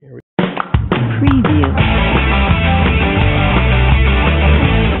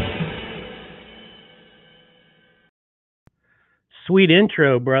Sweet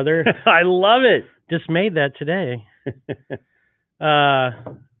intro, brother. I love it. Just made that today.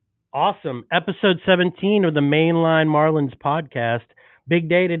 Awesome. Episode 17 of the Mainline Marlins podcast. Big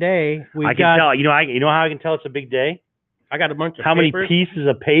day today. I can tell. You know how I can tell it's a big day? I got a bunch of How papers, many pieces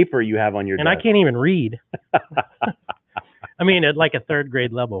of paper you have on your and desk? I can't even read. I mean, at like a third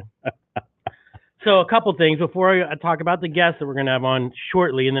grade level. So a couple things before I talk about the guests that we're going to have on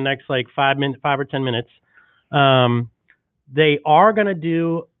shortly in the next like 5 or 10 minutes. They are going to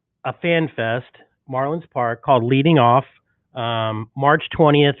do a fan fest, Marlins Park, called Leading Off, March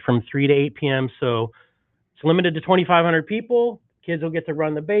 20th from 3 to 8 p.m. So it's limited to 2,500 people. Kids will get to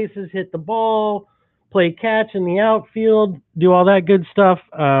run the bases, hit the ball, play catch in the outfield, do all that good stuff.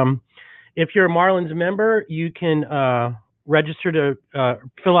 If you're a Marlins member, you can register to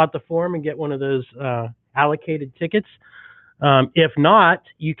fill out the form and get one of those allocated tickets. If not,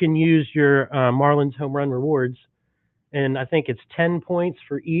 you can use your Marlins home run rewards, and I think it's 10 points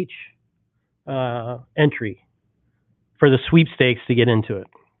for each entry for the sweepstakes to get into it.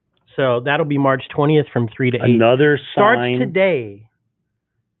 So that'll be March 20th from 3 to 8. Another Starts sign. today.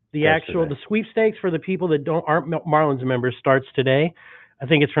 The Starts the sweepstakes for the people that aren't Marlins members starts today. I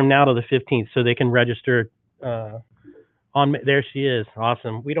think it's from now to the 15th, so they can register on. There she is.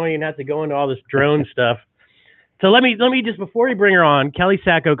 Awesome. We don't even have to go into all this drone stuff. So let me just, before we bring her on, Kelly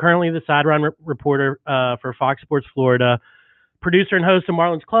Sacco, currently the sideline reporter for Fox Sports Florida, producer and host of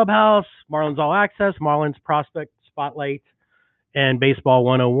Marlins Clubhouse, Marlins All Access, Marlins Prospect Spotlight, and Baseball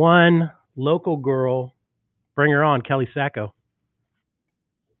 101. Local girl. Bring her on, Kelly Sacco.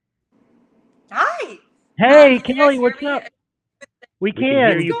 Hi. Hey, Kelly, what's up? We can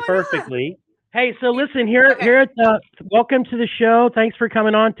hear you perfectly. Hey, so listen, here at welcome to the show. Thanks for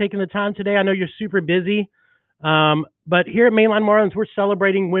coming on, taking the time today. I know you're super busy. But here at Mainline Marlins, we're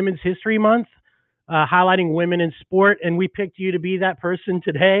celebrating Women's History Month, highlighting women in sport, and we picked you to be that person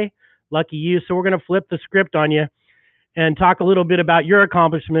today. Lucky you. So we're going to flip the script on you and talk a little bit about your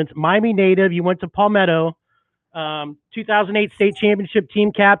accomplishments. Miami native, you went to Palmetto, 2008 state championship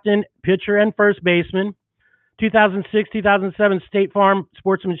team captain, pitcher, and first baseman. 2006-2007 State Farm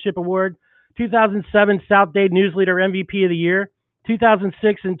Sportsmanship Award. 2007 South Dade News Leader MVP of the Year.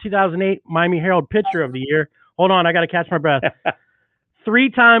 2006 and 2008 Miami Herald Pitcher of the Year. Hold on, I got to catch my breath.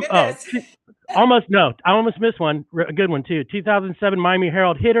 3-time, I almost missed one. A good one, too. 2007 Miami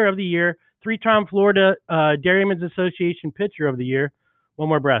Herald Hitter of the Year. 3-time Florida Dairymen's Association Pitcher of the Year. One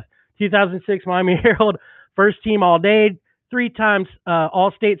more breath. 2006 Miami Herald First Team All-Day. 3 times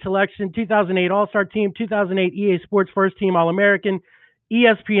All-State Selection. 2008 All-Star Team. 2008 EA Sports First Team All-American.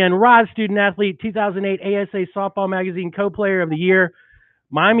 ESPN Rod Student Athlete. 2008 ASA Softball Magazine Co-Player of the Year.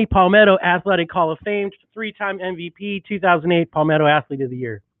 Miami Palmetto Athletic Hall of Fame, 3-time MVP, 2008 Palmetto Athlete of the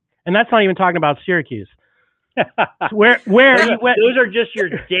Year. And that's not even talking about Syracuse. Where you went? Those are just your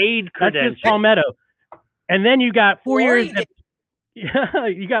Dade credentials. That's just Palmetto. And then you got 4 years.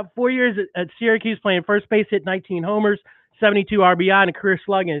 You got 4 years at Syracuse playing first base, hit 19 homers, 72 RBI, and a career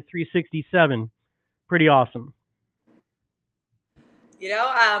slugging at 367. Pretty awesome. You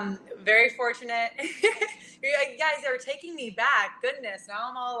know, very fortunate. You guys are taking me back. Goodness, now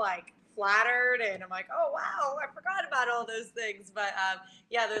I'm all like flattered, and I'm like, oh wow, I forgot about all those things. But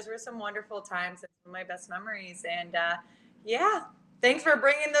yeah, those were some wonderful times and some of my best memories. And yeah, thanks for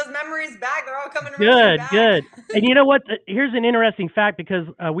bringing those memories back. They're all coming really back. Good. And you know what? Here's an interesting fact, because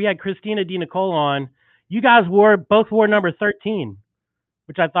we had Christina Di Nicole on. You guys both wore number 13,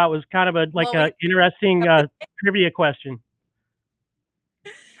 which I thought was kind of an interesting trivia question.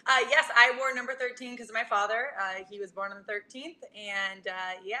 Yes, I wore number 13 because of my father. He was born on the 13th. And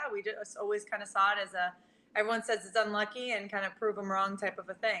yeah, we just always kind of saw it as everyone says it's unlucky and kind of prove them wrong type of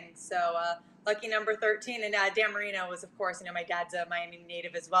a thing. So lucky number 13. And Dan Marino was, of course, my dad's a Miami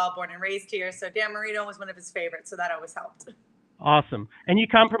native as well, born and raised here. So Dan Marino was one of his favorites. So that always helped. Awesome. And you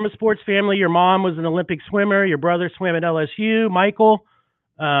come from a sports family. Your mom was an Olympic swimmer. Your brother swam at LSU. Michael.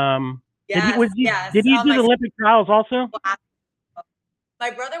 Yes. Did he do the Olympic trials also? My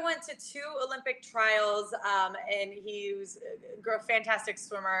brother went to 2 Olympic trials, and he was a fantastic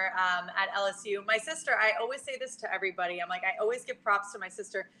swimmer at LSU. My sister, I always say this to everybody. I'm like, I always give props to my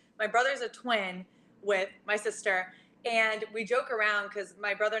sister. My brother's a twin with my sister, and we joke around because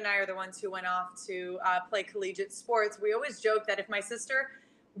my brother and I are the ones who went off to play collegiate sports. We always joke that if my sister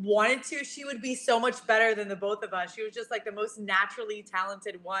wanted to, she would be so much better than the both of us. She was just like the most naturally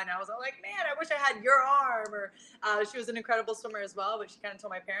talented one. I was all like, man, I wish I had your arm. Or she was an incredible swimmer as well, but she kind of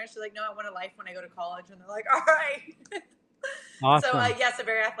told my parents, she's like, no, I want a life when I go to college. And they're like, all right. Awesome. So yes, a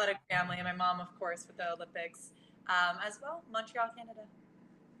very athletic family. And my mom, of course, with the Olympics as well. Montreal, Canada.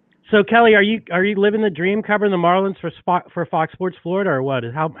 So Kelly, are you living the dream covering the Marlins for Fox Sports Florida, or what?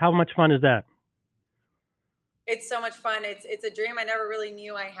 How much fun is that? It's so much fun. It's a dream I never really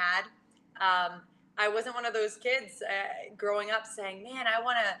knew I had. I wasn't one of those kids growing up saying, "Man, I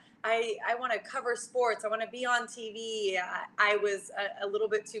want to cover sports. I want to be on TV." I was a little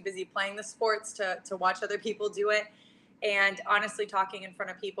bit too busy playing the sports to watch other people do it. And honestly, talking in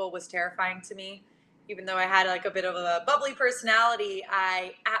front of people was terrifying to me. Even though I had like a bit of a bubbly personality,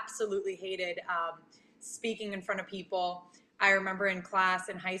 I absolutely hated speaking in front of people. I remember in class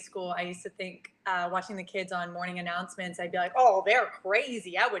in high school, I used to think, watching the kids on morning announcements, I'd be like, oh, they're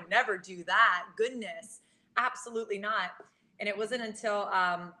crazy. I would never do that. Goodness, absolutely not. And it wasn't until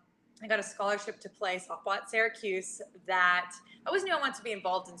I got a scholarship to play softball at Syracuse that I always knew I wanted to be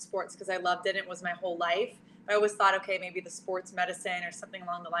involved in sports because I loved it. It was my whole life. I always thought, okay, maybe the sports medicine or something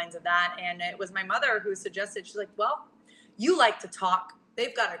along the lines of that. And it was my mother who suggested, she's like, well, you like to talk.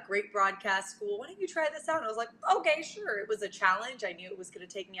 They've got a great broadcast school. Why don't you try this out? And I was like, okay, sure. It was a challenge. I knew it was going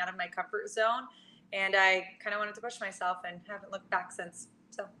to take me out of my comfort zone. And I kind of wanted to push myself and haven't looked back since.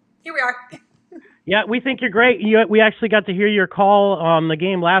 So here we are. Yeah, we think you're great. We actually got to hear your call on the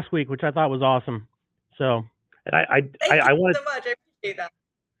game last week, which I thought was awesome. So, and I wanted so much. I appreciate that.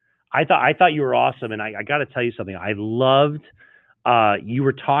 I thought you were awesome, and I got to tell you something. I loved you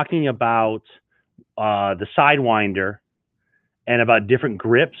were talking about the Sidewinder and about different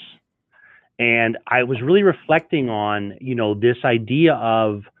grips, and I was really reflecting on this idea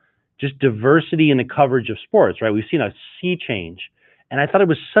of just diversity in the coverage of sports. Right, we've seen a sea change, and I thought it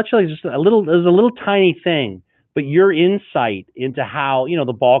was just a little tiny thing, but your insight into how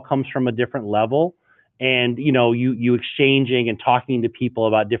the ball comes from a different level. And you exchanging and talking to people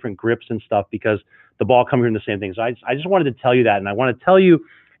about different grips and stuff because the ball comes from the same thing. So I just wanted to tell you that, and I want to tell you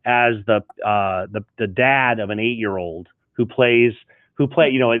as the dad of an 8-year-old who plays. I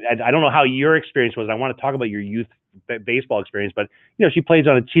don't know how your experience was. I want to talk about your youth baseball experience, but she plays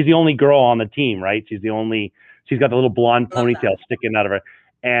she's the only girl on the team, right? She's got the little blonde ponytail sticking out of her,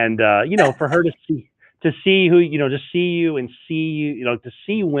 and for her to see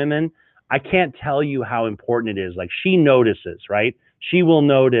women. I can't tell you how important it is. Like she notices, right? She will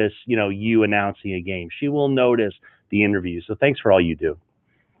notice, you announcing a game. She will notice the interviews. So thanks for all you do.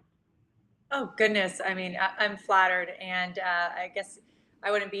 Oh, goodness. I mean, I'm flattered. And I guess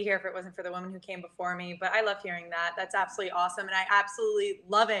I wouldn't be here if it wasn't for the women who came before me. But I love hearing that. That's absolutely awesome. And I absolutely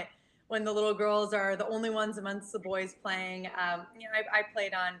love it when the little girls are the only ones amongst the boys playing. I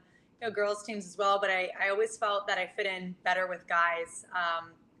played on girls teams as well, but I always felt that I fit in better with guys.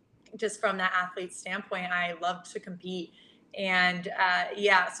 Just from that athlete standpoint, I love to compete. And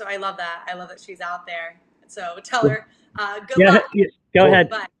so I love that. I love that she's out there. So tell her, good luck. Yeah, go ahead.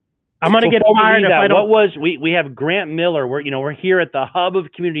 Bye. I'm going to get fired if I don't. We have Grant Miller. We're here at the hub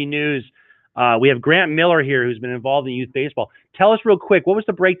of community news. We have Grant Miller here who's been involved in youth baseball. Tell us real quick, what was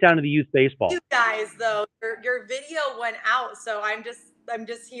the breakdown of the youth baseball? You guys, though, your video went out, so I'm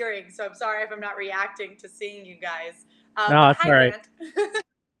just hearing. So I'm sorry if I'm not reacting to seeing you guys. No, that's all right.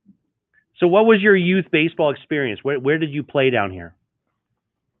 So what was your youth baseball experience? Where did you play down here?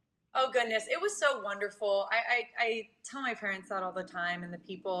 Oh, goodness. It was so wonderful. I tell my parents that all the time, and the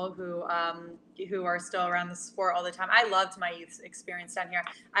people who are still around the sport all the time. I loved my youth experience down here.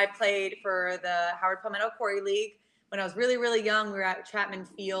 I played for the Howard Palmetto Quarry League. When I was really, really young, we were at Chapman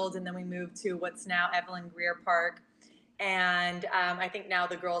Field, and then we moved to what's now Evelyn Greer Park. And I think now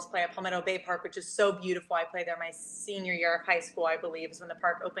the girls play at Palmetto Bay Park, which is so beautiful. I played there my senior year of high school, I believe, is when the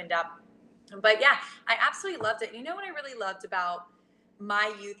park opened up. But yeah, I absolutely loved it. You know what I really loved about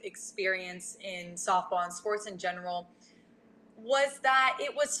my youth experience in softball and sports in general was that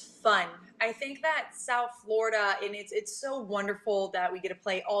it was fun. I think that South Florida, and it's so wonderful that we get to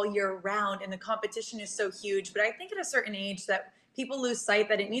play all year round and the competition is so huge. But I think at a certain age that people lose sight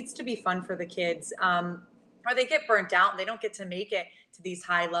that it needs to be fun for the kids, or they get burnt out and they don't get to make it to these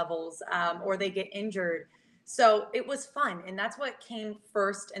high levels, or they get injured. So it was fun, and that's what came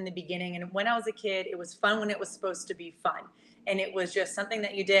first in the beginning. And when I was a kid, it was fun when it was supposed to be fun. And it was just something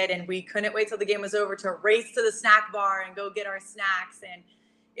that you did, and we couldn't wait till the game was over to race to the snack bar and go get our snacks. And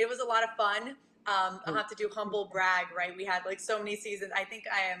it was a lot of fun. I'll have to do humble brag, right? We had like so many seasons. I think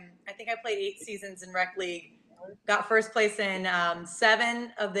I played 8 seasons in rec league, got first place in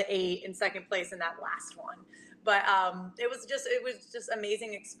 7 of the 8, and second place in that last one. But it was just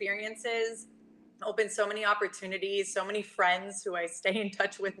amazing experiences. Opened so many opportunities, so many friends who I stay in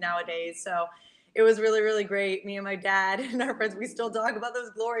touch with nowadays. So it was really, really great. Me and my dad and our friends, we still talk about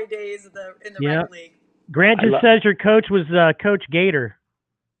those glory days in the rec league. Grant just says your coach was Coach Gator.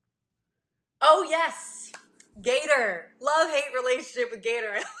 Oh, yes. Gator. Love-hate relationship with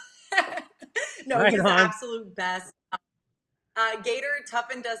Gator. No, Right he's the on. absolute best. Gator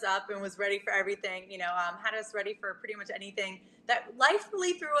toughened us up and was ready for everything. Had us ready for pretty much anything that life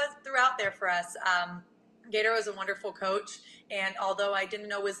really threw out there for us. Gator was a wonderful coach, and although I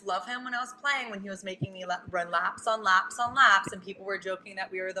didn't always love him when I was playing, when he was making me run laps on laps on laps, and people were joking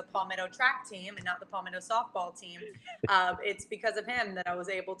that we were the Palmetto track team and not the Palmetto softball team, it's because of him that I was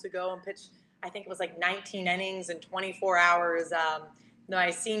able to go and pitch. I think it was like 19 innings in 24 hours. My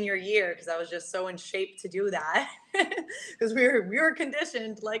senior year, because I was just so in shape to do that, because we were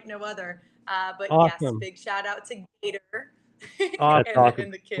conditioned like no other. But yes, Awesome. big shout out to Gator Awesome.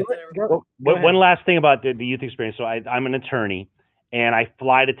 and the kids that are. Go ahead. One last thing about the youth experience. So I'm an attorney, and I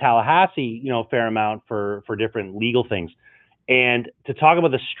fly to Tallahassee, a fair amount for different legal things. And to talk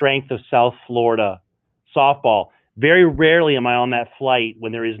about the strength of South Florida softball, very rarely am I on that flight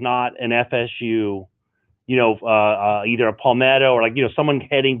when there is not an FSU, either a Palmetto or someone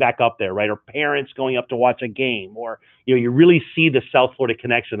heading back up there, right? Or parents going up to watch a game, or, you really see the South Florida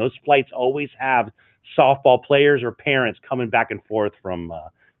connection. Those flights always have softball players or parents coming back and forth from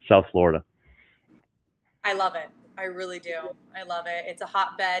South Florida. I love it. I really do. I love it. It's a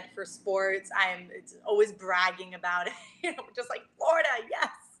hotbed for sports. It's always bragging about it, just like Florida, yes.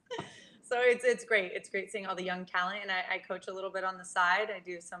 So it's great. It's great seeing all the young talent, and I coach a little bit on the side. I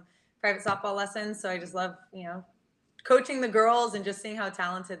do some private softball lessons, so I just love, coaching the girls and just seeing how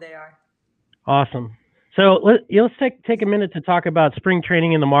talented they are. Awesome. So let's take a minute to talk about spring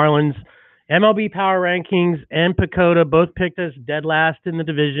training in the Marlins. MLB Power Rankings and Pacoda both picked us dead last in the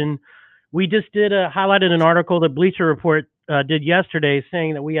division. We just highlighted an article that Bleacher Report did yesterday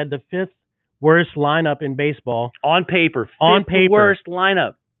saying that we had the 5th worst lineup in baseball. On paper. Worst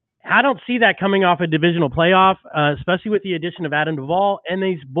lineup. I don't see that coming off a divisional playoff, especially with the addition of Adam Duvall and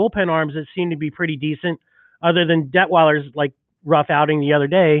these bullpen arms that seem to be pretty decent, other than Detweiler's rough outing the other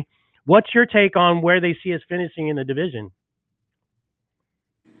day. What's your take on where they see us finishing in the division?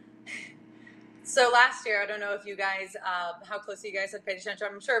 So last year, I don't know if you guys, how closely you guys have paid attention.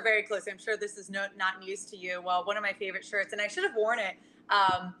 I'm sure very closely. I'm sure this is not news to you. Well, one of my favorite shirts, and I should have worn it,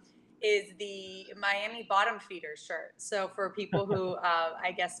 is the Miami Bottom Feeder shirt. So for people who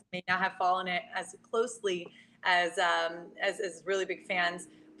I guess may not have followed it as closely as really big fans,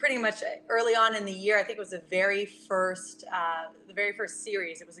 pretty much early on in the year, I think it was the very first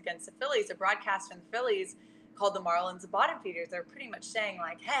series. It was against the Phillies, a broadcast from the Phillies called the Marlins the Bottom Feeders. They're pretty much saying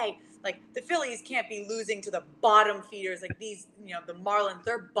hey, the Phillies can't be losing to the bottom feeders, these, the Marlins,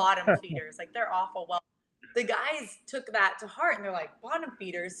 they're bottom feeders, they're awful. Well, the guys took that to heart and they're like, bottom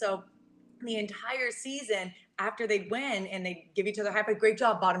feeders. So the entire season after they win and they give each other high five, great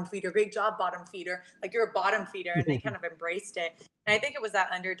job, bottom feeder, great job, bottom feeder, you're a bottom feeder, and they kind of embraced it. And I think it was that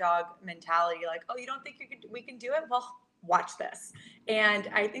underdog mentality, oh, you don't think we can do it? Well, watch this. And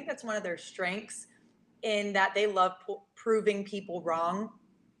I think that's one of their strengths, in that they love proving people wrong.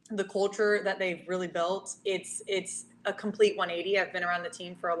 The culture that they've really built, it's a complete 180. I've been around the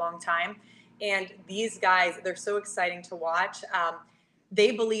team for a long time, and these guys, they're so exciting to watch.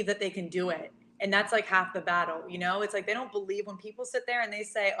 They believe that they can do it, and that's half the battle. It's they don't believe when people sit there and they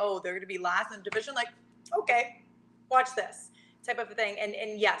say, oh, they're going to be last in the division. Okay, watch this type of a thing.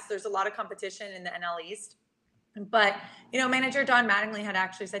 And yes, there's a lot of competition in the NL East. But, manager Don Mattingly had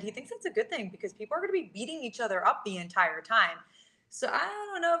actually said he thinks that's a good thing, because people are going to be beating each other up the entire time. So I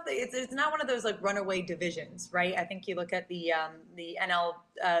don't know if it's not one of those runaway divisions, right? I think you look at the NL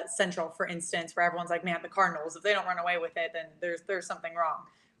Central, for instance, where everyone's man, the Cardinals, if they don't run away with it, then there's something wrong,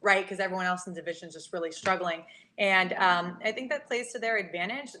 right? Because everyone else in the division is just really struggling. And I think that plays to their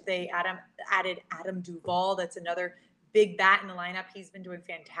advantage. They added Adam Duvall. That's another big bat in the lineup. He's been doing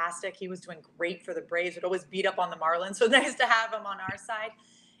fantastic. He was doing great for the Braves. Would always beat up on the Marlins. So nice to have him on our side.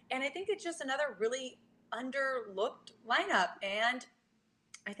 And I think it's just another really underlooked lineup. And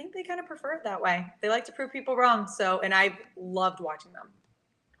I think they kind of prefer it that way. They like to prove people wrong. And I've loved watching them.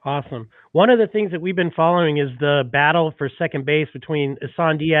 Awesome. One of the things that we've been following is the battle for second base between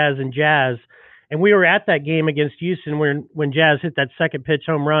Isan Diaz and Jazz. And we were at that game against Houston when Jazz hit that second pitch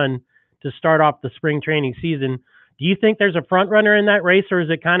home run to start off the spring training season. Do you think there's a front runner in that race, or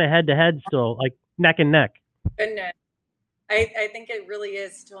is it kind of head to head still, neck and neck? Goodness. I think it really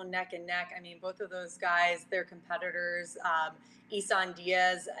is still neck and neck. I mean, both of those guys, they're competitors. Isan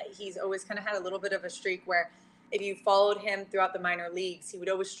Diaz, he's always kind of had a little bit of a streak where if you followed him throughout the minor leagues, he would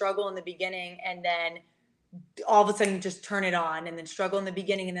always struggle in the beginning and then all of a sudden just turn it on, and then struggle in the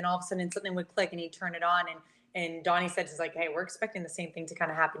beginning, and then all of a sudden something would click and he'd turn it on. And Donnie said, he's hey, we're expecting the same thing to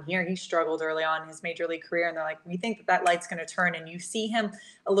kind of happen here. He struggled early on in his major league career, and they're we think that light's going to turn, and you see him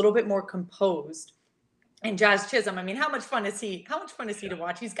a little bit more composed And Josh Chisholm, I mean, how much fun is he? How much fun is he to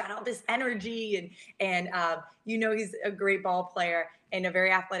watch? He's got all this energy, and he's a great ball player and a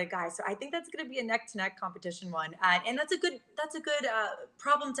very athletic guy. So I think that's going to be a neck-to-neck competition one, and that's a good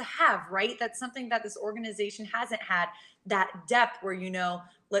problem to have, right? That's something that this organization hasn't had, that depth where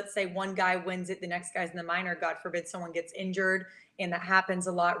let's say one guy wins it, the next guy's in the minor. God forbid someone gets injured, and that happens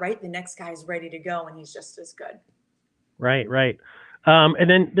a lot, right? The next guy's ready to go, and he's just as good. Right, right. And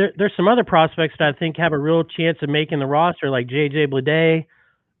then there's some other prospects that I think have a real chance of making the roster, like JJ Bleday.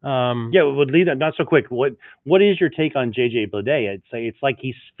 Yeah, would lead that not so quick. What is your take on JJ Bleday? It's like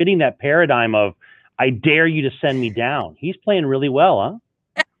he's fitting that paradigm of I dare you to send me down. He's playing really well,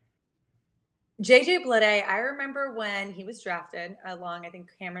 huh? JJ Bleday, I remember when he was drafted along, I think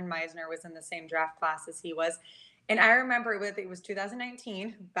Cameron Meisner was in the same draft class as he was. And I remember it was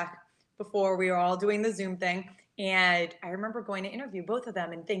 2019, back before we were all doing the Zoom thing. And I remember going to interview both of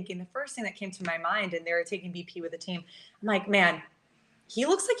them and thinking the first thing that came to my mind, and they were taking BP with the team. I'm like, man, he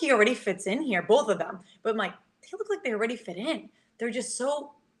looks like he already fits in here, both of them. But I'm like, they look like they already fit in. They're just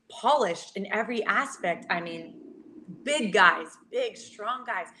so polished in every aspect. I mean, big guys, big, strong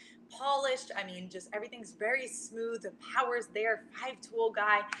guys, polished. I mean, just everything's very smooth. The power's there, 5'2"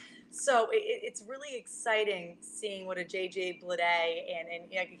 guy. So it's really exciting seeing what a JJ Bleday and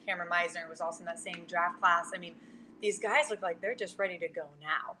Cameron Meisner was also in that same draft class. I mean, these guys look like they're just ready to go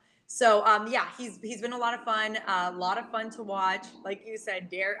now. So he's been a lot of fun to watch. Like you said,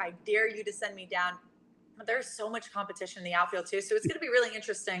 I dare you to send me down. There's so much competition in the outfield too, so it's going to be really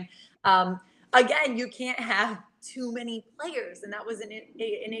interesting. Again, you can't have too many players, and that was an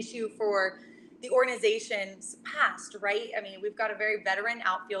issue for the organization's past, right? I mean, we've got a very veteran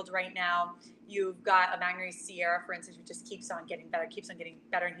outfield right now. You've got a Magneuris Sierra, for instance, who just keeps on getting better,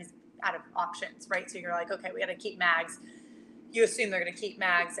 and he's out of options, right? So you're like, okay, we got to keep Mags. You assume they're going to keep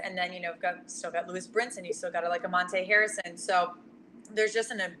Mags, and then still got Lewis Brinson, you still got a Monte Harrison. So there's just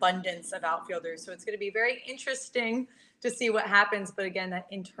an abundance of outfielders. So it's going to be very interesting to see what happens. But again, that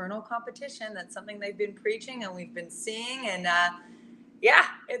internal competition, that's something they've been preaching and we've been seeing. And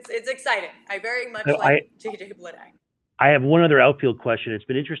it's exciting. I very much like JJ Bleday. I have one other outfield question. It's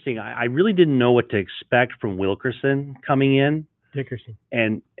been interesting. I really didn't know what to expect from Wilkerson coming in. Dickerson.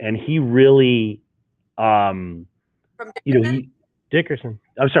 And he really, From Dickerson.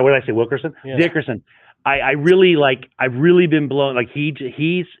 I'm sorry, what did I say? Wilkerson? Yeah. Dickerson. I really I've really been blown. Like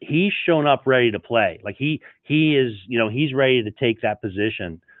he's shown up ready to play. Like he is, he's ready to take that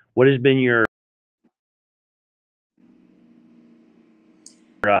position. What has been your?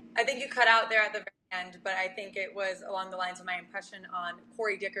 I think you cut out there at the very end, but I think it was along the lines of my impression on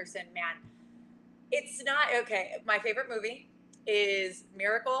Corey Dickerson. Man, it's not okay. My favorite movie is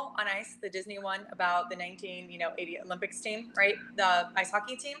Miracle on Ice, the Disney one about the 1980 Olympics team, right? The ice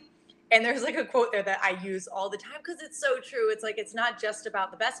hockey team. And there's a quote there that I use all the time because it's so true. It's like, it's not just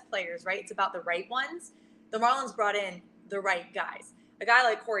about the best players, right? It's about the right ones. The Marlins brought in the right guys. A guy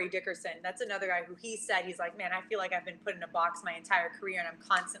like Corey Dickerson, that's another guy who he's like, man, I feel like I've been put in a box my entire career and I'm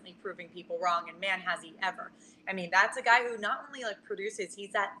constantly proving people wrong. And man, has he ever. I mean, that's a guy who not only produces,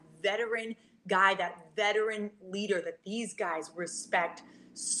 he's that veteran guy, that veteran leader that these guys respect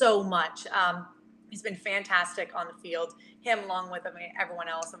so much. He's been fantastic on the field. Him, along with everyone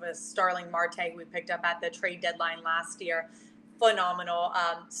else, of a Starling Marte, who we picked up at the trade deadline last year, phenomenal.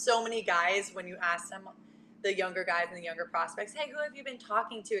 So many guys, when you ask them, the younger guys and the younger prospects, hey, who have you been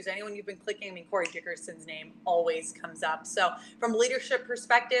talking to? Is there anyone you've been clicking? I mean, Corey Dickerson's name always comes up. So from a leadership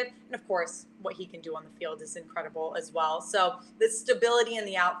perspective, and of course, what he can do on the field is incredible as well. So the stability in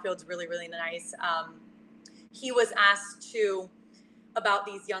the outfield is really, really nice. He was asked about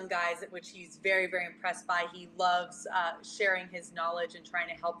these young guys, which he's very, very impressed by. He loves sharing his knowledge and trying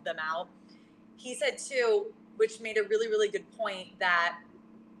to help them out. He said, too, which made a really, really good point, that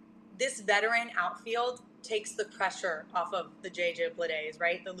this veteran outfield takes the pressure off of the JJ Bledays,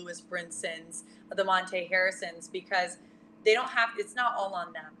 right? The Lewis Brinsons, the Monte Harrisons, because they don't have, it's not all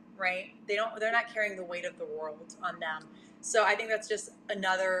on them, right? They're not carrying the weight of the world on them. So I think that's just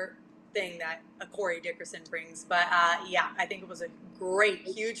another thing that a Corey Dickerson brings. But I think it was a great,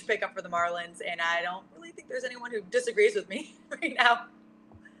 huge pickup for the Marlins, and I don't really think there's anyone who disagrees with me right now.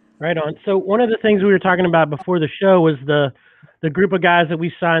 Right on. So one of the things we were talking about before the show was the group of guys that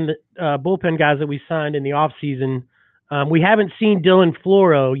we signed, bullpen guys that we signed in the off season. We haven't seen Dylan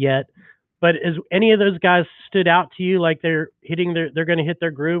Floro yet, but is any of those guys stood out to you like they're going to hit their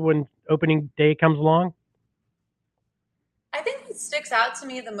groove when opening day comes along? I think what sticks out to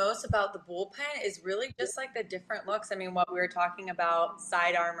me the most about the bullpen is really just the different looks. I mean, what we were talking about,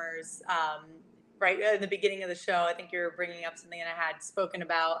 side armors, right in the beginning of the show, I think you're bringing up something that I had spoken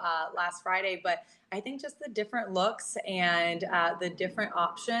about last Friday, but I think just the different looks and the different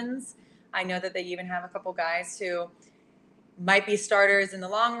options. I know that they even have a couple guys who might be starters in the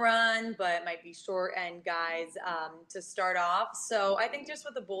long run, but might be short end guys to start off. So I think just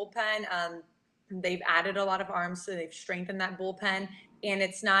with the bullpen, they've added a lot of arms, so they've strengthened that bullpen. And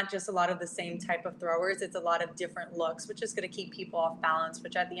it's not just a lot of the same type of throwers, it's a lot of different looks, which is going to keep people off balance,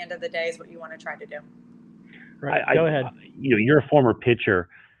 which at the end of the day is what you want to try to do. Right. Go ahead. You're a former pitcher.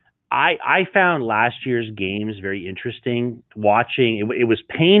 I found last year's games very interesting watching. It was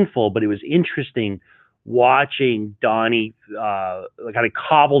painful, but it was interesting watching Donnie kind of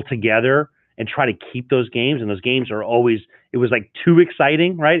cobble together and try to keep those games. And those games are always, it was like too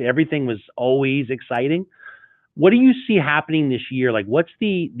exciting, right? Everything was always exciting. What do you see happening this year? Like, what's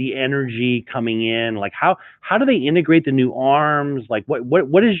the energy coming in? Like, how do they integrate the new arms? Like,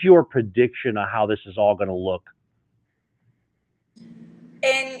 what is your prediction of how this is all going to look?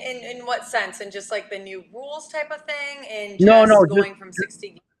 In what sense? And just like the new rules type of thing, and going from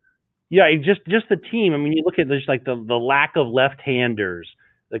 60. Yeah, just the team. I mean, you look at just like the lack of left-handers,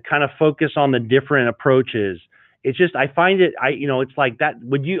 the kind of focus on the different approaches. It's just, I find it, it's like that.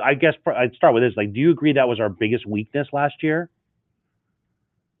 Would you, I guess I'd start with this. Like, do you agree that was our biggest weakness last year?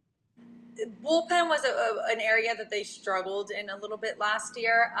 Bullpen was an area that they struggled in a little bit last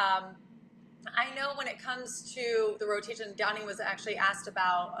year. I know when it comes to the rotation, Donnie was actually asked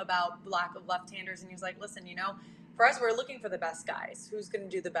about lack of left-handers, and he was like, listen, for us, we're looking for the best guys. Who's going to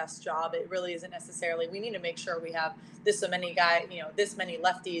do the best job? It really isn't necessarily, we need to make sure we have this many guys, this many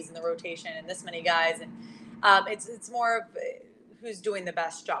lefties in the rotation and this many guys. And it's more of who's doing the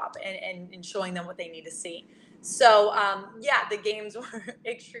best job and showing them what they need to see. So, the games were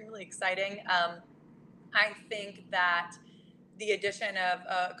extremely exciting. I think that the addition of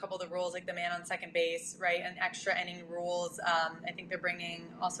a couple of the rules, like the man on second base, right, and extra inning rules. I think they're bringing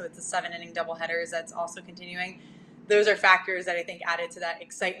also, it's a 7-inning doubleheaders that's also continuing. Those are factors that I think added to that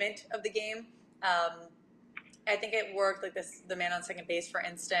excitement of the game. I think it worked, like the man on second base, for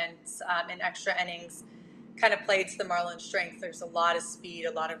instance, in extra innings, kind of played to the Marlins' strength. There's a lot of speed,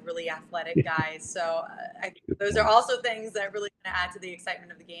 a lot of really athletic guys. So those are also things that really kind of add to the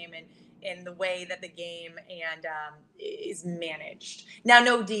excitement of the game and in the way that the game is managed. Now,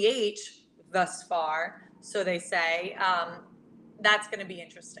 no DH thus far, so they say. That's going to be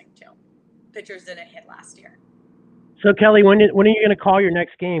interesting too. Pitchers didn't hit last year. So Kelly, when are you going to call your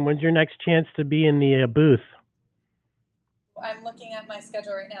next game? When's your next chance to be in the booth? I'm looking at my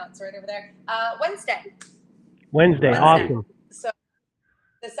schedule right now. It's right over there. Wednesday. Awesome. So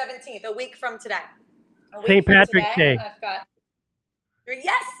the 17th, a week from today. St. Patrick's Day. I've got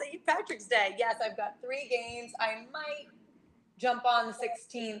St. Patrick's Day. Yes, I've got 3 games. I might jump on the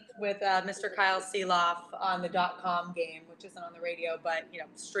 16th with Mr. Kyle Seeloff on the .com game, which isn't on the radio, but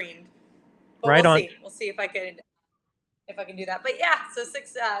streamed. But right we'll on. See. We'll see if I can do that. But yeah, so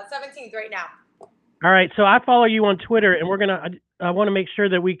 17th right now. All right, so I follow you on Twitter, and I want to make sure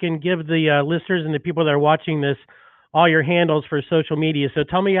that we can give the listeners and the people that are watching this all your handles for social media. So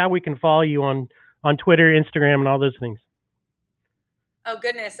tell me how we can follow you on Twitter, Instagram, and all those things. Oh,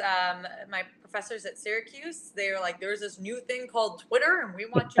 goodness. My professors at Syracuse, they were like, there's this new thing called Twitter, and we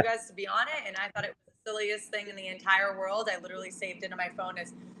want you guys to be on it. And I thought it was the silliest thing in the entire world. I literally saved it on my phone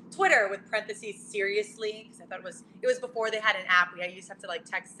as Twitter with parentheses seriously, because I thought it was before they had an app. I used to have to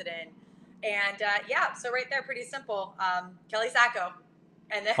text it in. And so right there, pretty simple. Kelly Sacco.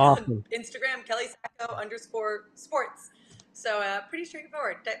 And then awesome. Instagram, Kelly Sacco _sports. So pretty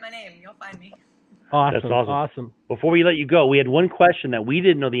straightforward. Type my name, you'll find me. Awesome. That's awesome. Before we let you go, we had one question that we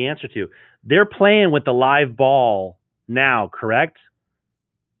didn't know the answer to. They're playing with the live ball now, correct?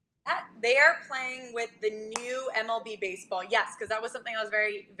 They are playing with the new MLB baseball. Yes, because that was something I was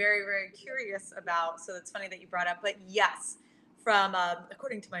very, very, very curious about. So it's funny that you brought up. But yes, from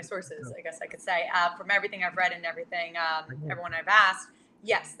according to my sources, I guess I could say, from everything I've read and everything, everyone I've asked,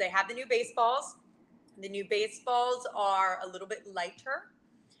 yes, they have the new baseballs. The new baseballs are a little bit lighter.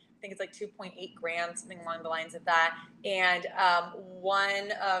 I think it's like 2.8 grams, something along the lines of that. And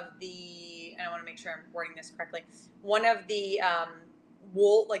one of the, and I want to make sure I'm wording this correctly, one of the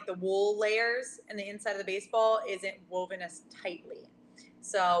wool, like the wool layers in the inside of the baseball isn't woven as tightly.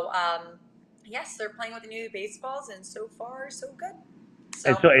 So, yes, they're playing with the new baseballs, and so far, so good.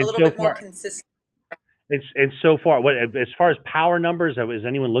 So a little bit more consistent. It's so far. What as far as power numbers, has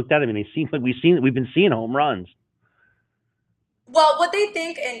anyone looked at it? I mean, they seem like we've been seeing home runs. Well, what they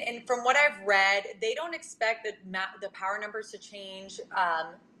think, and from what I've read, they don't expect the power numbers to change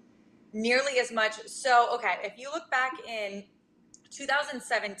nearly as much. So, okay, if you look back in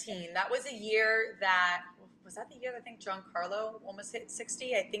 2017. That was a year that was that the year that I think Giancarlo almost hit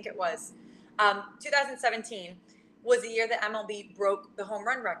 60. I think it was. 2017 was the year that MLB broke the home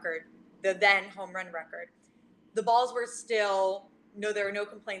run record, the then home run record. The balls were still there were no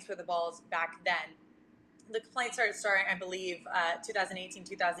complaints for the balls back then. The complaints starting, I believe, 2018,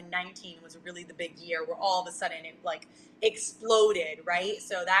 2019 was really the big year where all of a sudden it like exploded, right?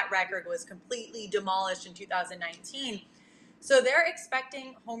 So that record was completely demolished in 2019. So they're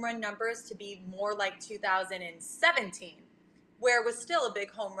expecting home run numbers to be more like 2017, where it was still a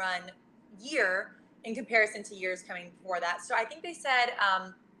big home run year in comparison to years coming before that. So I think they said,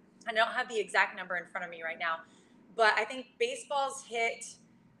 I don't have the exact number in front of me right now, but I think baseball's hit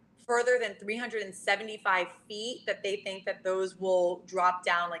further than 375 feet that they think that those will drop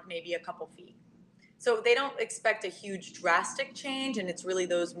down like maybe a couple feet. So they don't expect a huge drastic change, and it's really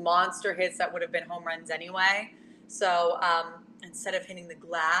those monster hits that would have been home runs anyway. So instead of hitting the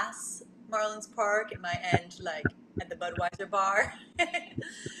glass, Marlins Park, it might end like at the Budweiser bar.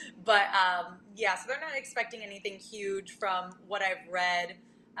 But yeah, so they're not expecting anything huge from what I've read.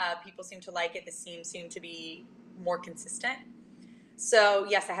 People seem to like it. The teams seem to be more consistent. So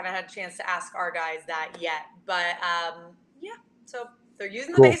yes, I haven't had a chance to ask our guys that yet. But yeah, so they're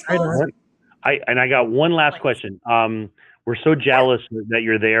using the baseballs. I got one last question. We're so jealous that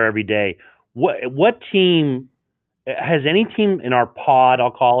you're there every day. What team has any team in our pod?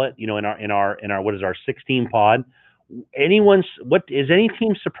 I'll call it. You know, in our what is our 16 pod? Has any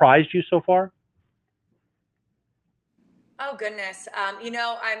team surprised you so far? Oh goodness.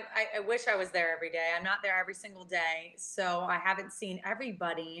 I wish I was there every day. I'm not there every single day, so I haven't seen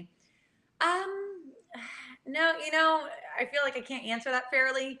everybody. No, I feel like I can't answer that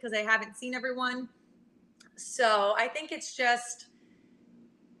fairly because I haven't seen everyone. So I think it's just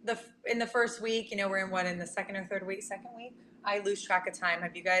in the first week, we're in the second or third week, second week. I lose track of time.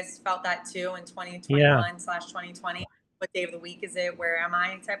 Have you guys felt that too in 2021/2020? What day of the week is it? Where am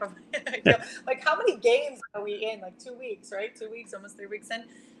I? Type of like how many games are we in? Like 2 weeks, right? 2 weeks, almost 3 weeks in.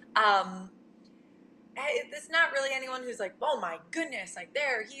 It's not really anyone who's like, oh my goodness, like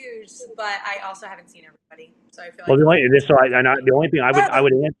they're huge. But I also haven't seen everybody, so I feel like. Well, the only thing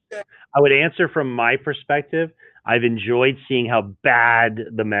I would answer from my perspective, I've enjoyed seeing how bad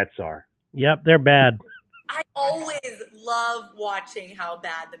the Mets are. Yep, they're bad. I always love watching how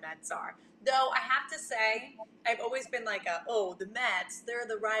bad the Mets are. Though I have to say, I've always been like, the Mets, they're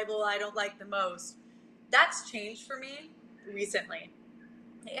the rival I don't like the most. That's changed for me recently.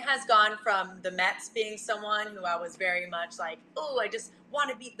 It has gone from the Mets being someone who I was very much like, I just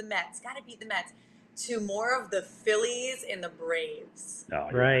want to beat the Mets, got to beat the Mets, to more of the Phillies and the Braves. Oh,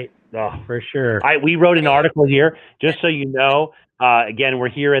 right. Oh, for sure. We wrote an article here, just so you know. Again, we're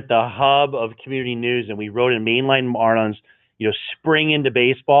here at the hub of community news, and we wrote in Mainline Marlins, spring into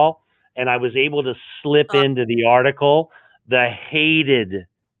baseball. And I was able to slip into the article the hated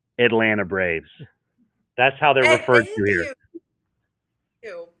Atlanta Braves. That's how they're referred to here.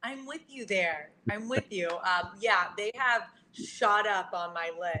 I'm with you there. I'm with you. Yeah, they have shot up on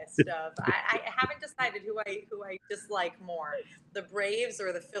my list of. I haven't decided who I dislike more, the Braves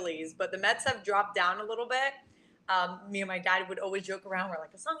or the Phillies. But the Mets have dropped down a little bit. Me and my dad would always joke around. We're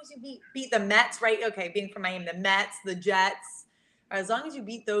like, as long as you beat the Mets, right? Okay, being from Miami, the Mets, the Jets. As long as you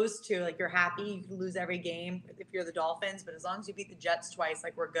beat those two, like you're happy. You can lose every game if you're the Dolphins, but as long as you beat the Jets twice,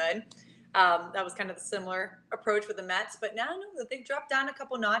 like we're good. That was kind of the similar approach with the Mets, but now they've dropped down a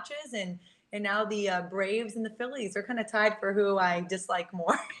couple notches, and now the Braves and the Phillies are kind of tied for who I dislike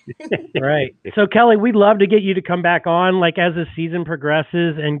more. Right. So Kelly, we'd love to get you to come back on, like as the season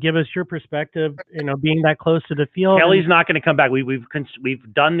progresses, and give us your perspective. Being that close to the field. Kelly's not going to come back.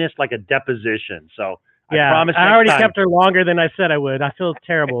 We've done this like a deposition, so. Yeah, I already kept her longer than I said I would. I feel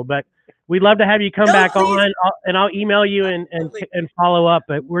terrible, but we'd love to have you come back on, and I'll email you and follow up.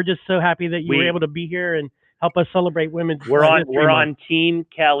 But we're just so happy that you were able to be here and help us celebrate women's. We're on Team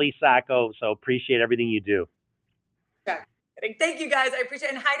Kelly Sacco, so appreciate everything you do. Thank you guys, I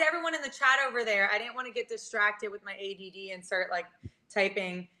appreciate it. And hi to everyone in the chat over there. I didn't want to get distracted with my ADD and start like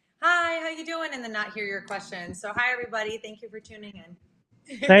typing, "Hi, how you doing?" and then not hear your questions. So hi everybody, thank you for tuning in.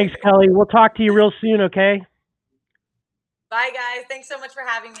 Thanks, Kelly. We'll talk to you real soon, okay? Bye, guys. Thanks so much for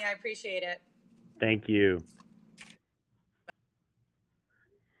having me. I appreciate it. Thank you.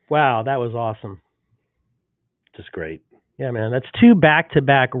 Wow, that was awesome. Just great. Yeah, man. That's 2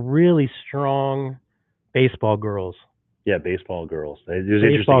 back-to-back really strong baseball girls. Yeah, baseball girls. It was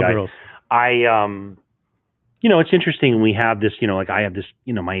baseball interesting. Girls. It's interesting when we have this, like I have this,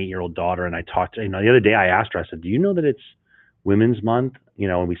 my 8-year-old daughter, and I talked to, the other day I asked her, I said, do you know that it's Women's Month,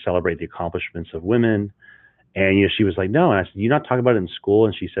 and we celebrate the accomplishments of women. And she was like, no. And I said, you not talk about it in school?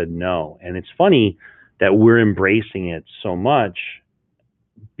 And she said, no. And it's funny that we're embracing it so much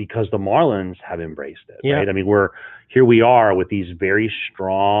because the Marlins have embraced it, right? I mean, we are with these very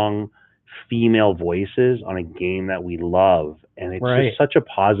strong female voices on a game that we love, and it's just such a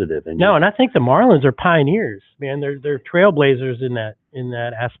positive. And and I think the Marlins are pioneers, man. They're trailblazers in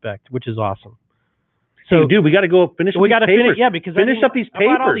that aspect, which is awesome. So, dude, we got to go finish. We got to finish, because finish up these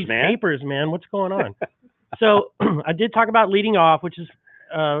papers, all these papers, man. What's going on? So I did talk about leading off, which is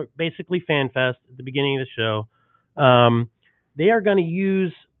basically FanFest at the beginning of the show. They are going to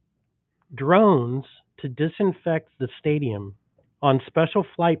use drones to disinfect the stadium on special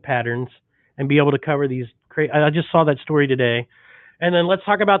flight patterns and be able to cover these. I just saw that story today. And then let's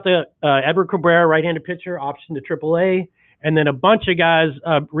talk about the Edward Cabrera, right-handed pitcher, option to AAA, and then a bunch of guys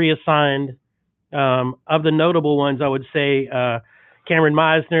reassigned. Of the notable ones, I would say Cameron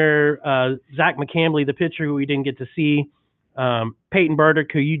Meisner, Zach McCambley, the pitcher who we didn't get to see, Peyton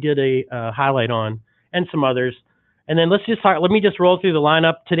Burdick, who you did a highlight on, and some others. And then let me just roll through the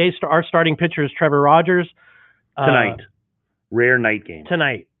lineup. Our starting pitcher is Trevor Rogers. Tonight. Rare night game.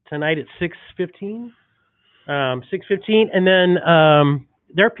 Tonight at 6:15. 6:15. And then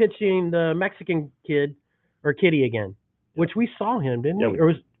they're pitching the Mexican kid, or Kitty again, which we saw him, didn't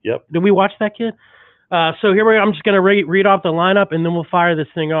we? Yep. Did we watch that kid? So here we go. I'm just going to read off the lineup, and then we'll fire this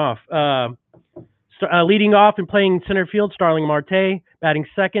thing off. Leading off and playing center field, Starling Marte. Batting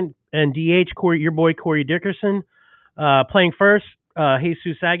second and DH, your boy Corey Dickerson. Playing first,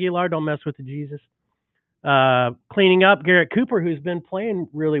 Jesus Aguilar. Don't mess with the Jesus. Cleaning up, Garrett Cooper, who's been playing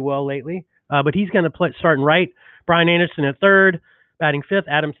really well lately. But he's going to play starting right. Brian Anderson at third. Batting fifth,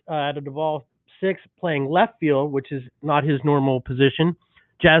 Adam Duvall sixth. Playing left field, which is not his normal position.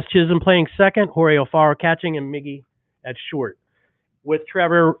 Jazz Chisholm playing second, Jorge Alfaro catching, and Miggy at short, with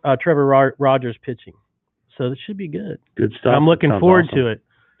Trevor Rogers pitching. So this should be good. Good stuff. I'm looking forward to it.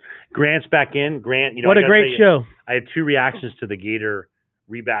 Grant's back in. Grant, what a great show. I had two reactions to the Gator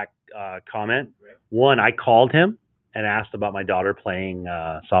Reback comment. One, I called him and asked about my daughter playing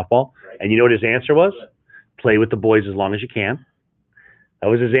softball. And you know what his answer was? Play with the boys as long as you can. That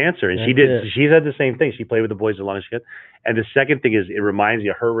was his answer. And she did. She said the same thing. She played with the boys as long as she could. And the second thing is, it reminds me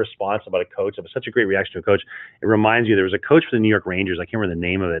of her response about a coach. It was such a great reaction to a coach. It reminds you, there was a coach for the New York Rangers. I can't remember the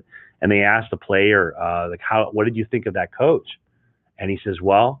name of it. And they asked the player, what did you think of that coach? And he says,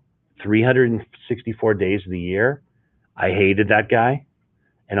 well, 364 days of the year, I hated that guy.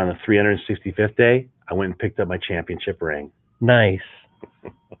 And on the 365th day, I went and picked up my championship ring. Nice.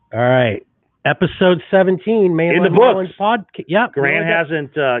 All right. Episode 17, in the books. Yep. Grant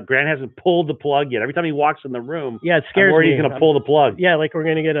hasn't pulled the plug yet. Every time he walks in the room, it scares me. He's going to pull the plug. Yeah, like we're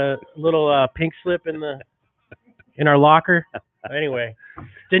going to get a little pink slip in our locker. Anyway,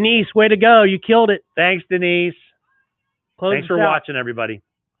 Denise, way to go! You killed it. Thanks, Denise. Thanks for watching, everybody.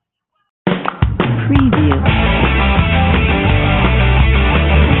 Preview.